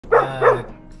Uh,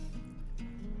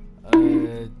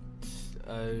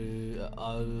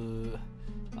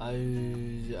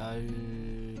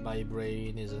 my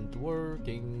brain isn't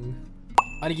working.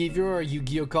 Aniki, if you're a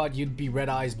Yu-Gi-Oh card, you'd be Red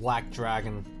Eyes Black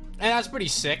Dragon. And that's pretty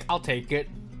sick. I'll take it.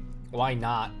 Why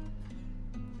not?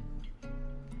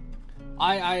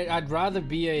 I'd rather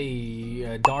be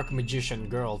a Dark Magician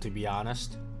girl, to be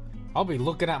honest. I'll be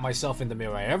looking at myself in the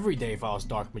mirror every day if I was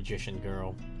Dark Magician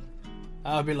girl.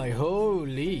 I'll be like,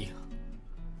 holy.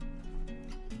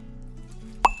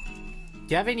 Do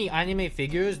you have any anime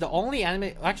figures? The only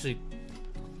anime... Actually,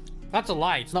 that's a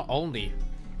lie. It's not only.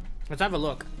 Let's have a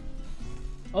look.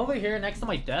 Over here next to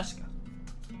my desk,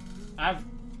 I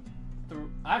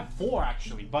have 4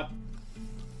 actually, but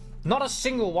not a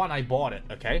single one I bought it,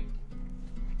 okay?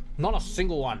 Not a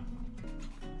single one.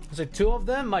 So 2 of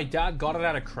them, my dad got it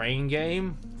at a crane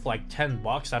game for like 10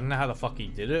 bucks. I don't know how the fuck he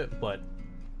did it, but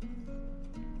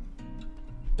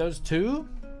those 2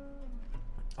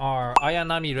 are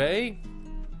Ayanami Rei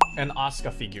and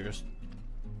Asuka figures.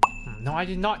 No, I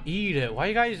did not eat it. Why are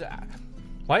you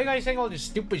guys saying all this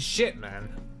stupid shit, man?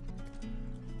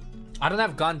 I don't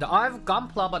have Gundam. I have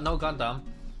Gunpla, but no Gundam.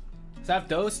 So I have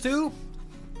those 2.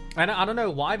 And I don't know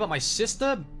why, but my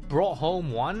sister brought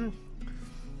home one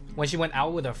when she went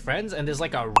out with her friends, and there's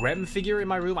like a Rem figure in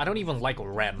my room. I don't even like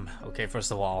Rem, okay,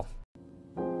 first of all.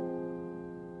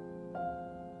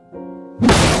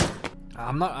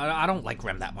 I don't like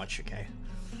Rem that much, okay?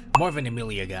 I'm more of an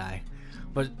Emilia guy.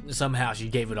 But somehow she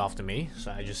gave it off to me,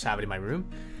 so I just have it in my room.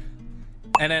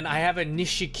 And then I have a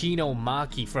Nishikino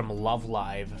Maki from Love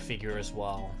Live figure as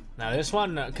well. Now this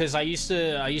one, cause I used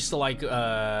to like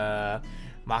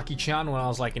Maki-chan when I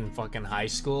was like in fucking high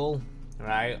school,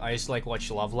 right? I used to like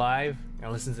watch Love Live and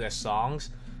listen to their songs.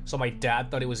 So my dad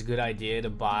thought it was a good idea to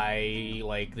buy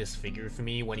like this figure for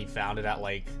me when he found it at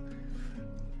like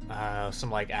some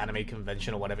like anime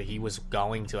convention or whatever he was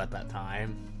going to at that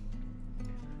time.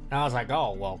 And I was like,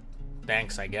 oh well,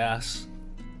 thanks I guess.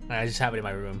 And I just have it in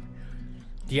my room.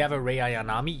 Do you have a Rei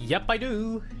Ayanami? Yep, I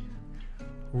do.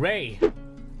 Rei,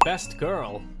 best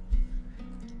girl.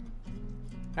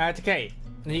 Alright, okay.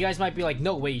 And you guys might be like,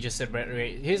 no way, you just said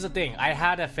Rei. Here's the thing, I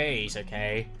had a phase,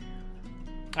 okay?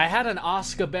 I had an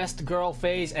Asuka best girl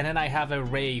phase, and then I have a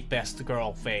Rei best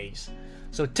girl phase.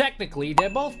 So technically, they're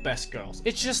both best girls.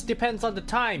 It just depends on the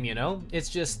time, you know? It's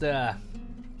just, how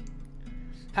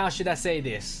should I say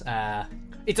this?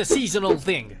 It's a seasonal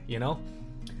thing, you know?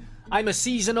 I'm a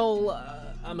seasonal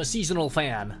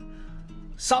fan.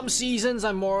 Some seasons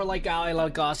I'm more like I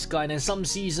like Asuka, and then some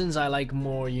seasons I like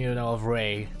more, you know, of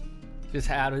Rei. Just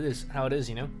how it is,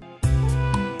 you know.